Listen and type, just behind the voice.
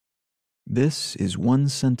This is One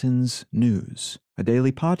Sentence News, a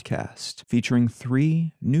daily podcast featuring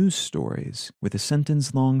 3 news stories with a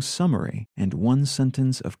sentence-long summary and 1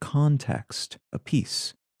 sentence of context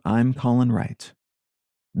apiece. I'm Colin Wright.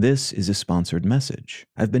 This is a sponsored message.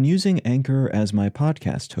 I've been using Anchor as my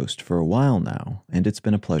podcast host for a while now, and it's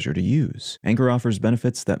been a pleasure to use. Anchor offers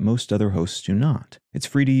benefits that most other hosts do not. It's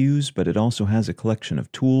free to use, but it also has a collection of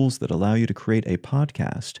tools that allow you to create a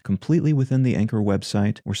podcast completely within the Anchor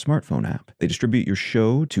website or smartphone app. They distribute your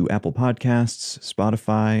show to Apple Podcasts,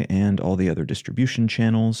 Spotify, and all the other distribution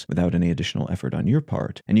channels without any additional effort on your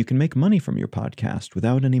part, and you can make money from your podcast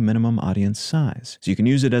without any minimum audience size. So you can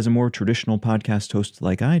use it as a more traditional podcast host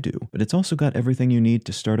like I do, but it's also got everything you need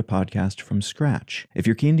to start a podcast from scratch. If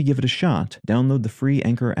you're keen to give it a shot, download the free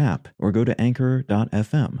Anchor app or go to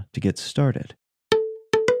anchor.fm to get started.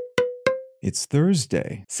 It's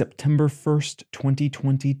Thursday, September 1st,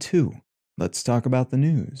 2022. Let's talk about the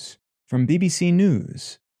news. From BBC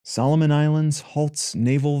News, Solomon Islands halts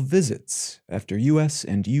naval visits after US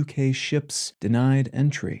and UK ships denied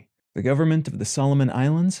entry. The government of the Solomon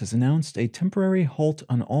Islands has announced a temporary halt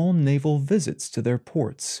on all naval visits to their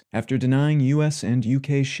ports after denying US and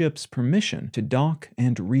UK ships permission to dock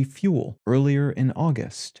and refuel earlier in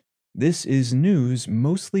August. This is news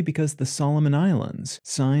mostly because the Solomon Islands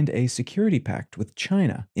signed a security pact with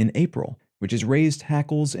China in April, which has raised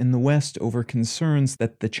hackles in the West over concerns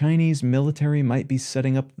that the Chinese military might be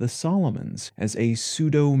setting up the Solomons as a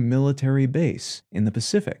pseudo-military base in the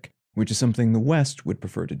Pacific, which is something the West would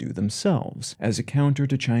prefer to do themselves, as a counter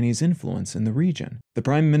to Chinese influence in the region. The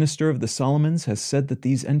Prime Minister of the Solomons has said that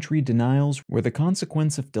these entry denials were the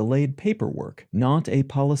consequence of delayed paperwork, not a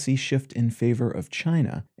policy shift in favor of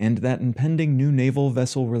China, and that impending new naval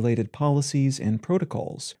vessel-related policies and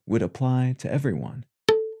protocols would apply to everyone.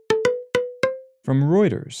 From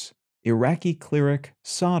Reuters, Iraqi cleric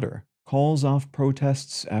Sadr calls off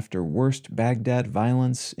protests after worst Baghdad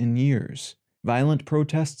violence in years. Violent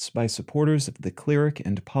protests by supporters of the cleric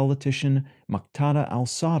and politician Muqtada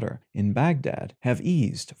al-Sadr in Baghdad have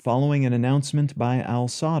eased following an announcement by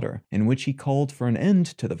al-Sadr in which he called for an end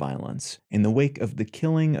to the violence in the wake of the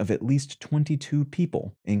killing of at least 22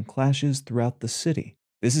 people in clashes throughout the city.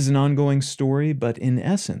 This is an ongoing story, but in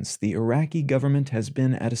essence, the Iraqi government has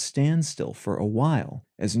been at a standstill for a while,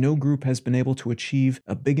 as no group has been able to achieve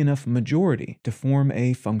a big enough majority to form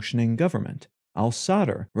a functioning government.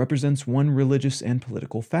 Al-Sadr represents one religious and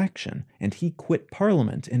political faction, and he quit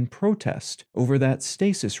parliament in protest over that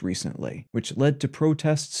stasis recently, which led to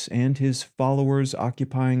protests and his followers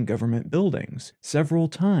occupying government buildings several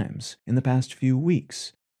times in the past few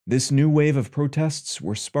weeks. This new wave of protests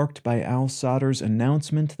were sparked by al-Sadr's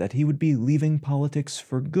announcement that he would be leaving politics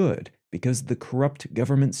for good because the corrupt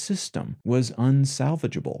government system was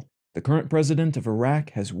unsalvageable. The current president of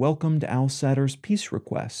Iraq has welcomed al-Sadr's peace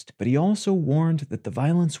request, but he also warned that the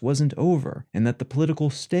violence wasn't over and that the political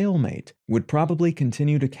stalemate would probably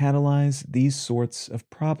continue to catalyze these sorts of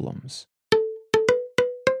problems.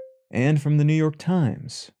 And from the New York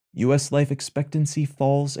Times, U.S. life expectancy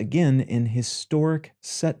falls again in historic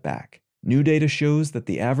setback. New data shows that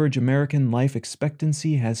the average American life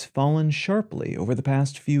expectancy has fallen sharply over the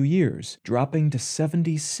past few years, dropping to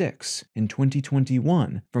 76 in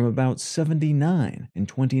 2021 from about 79 in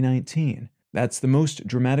 2019. That's the most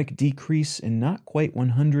dramatic decrease in not quite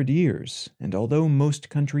 100 years, and although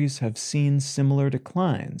most countries have seen similar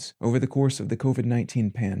declines over the course of the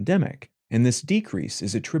COVID-19 pandemic, and this decrease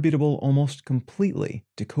is attributable almost completely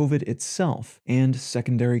to COVID itself and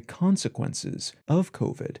secondary consequences of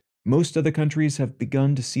COVID. Most other countries have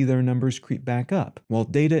begun to see their numbers creep back up, while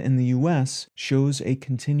data in the US shows a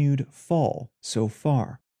continued fall so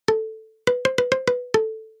far.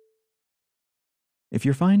 If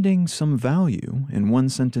you're finding some value in One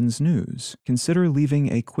Sentence News, consider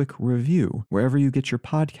leaving a quick review wherever you get your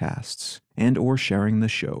podcasts and/or sharing the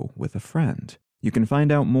show with a friend. You can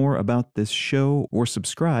find out more about this show or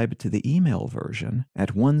subscribe to the email version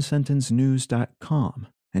at onesentencenews.com.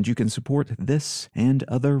 And you can support this and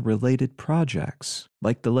other related projects,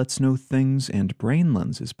 like the Let's Know Things and Brain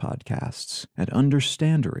Lenses podcasts, at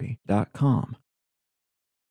understandery.com.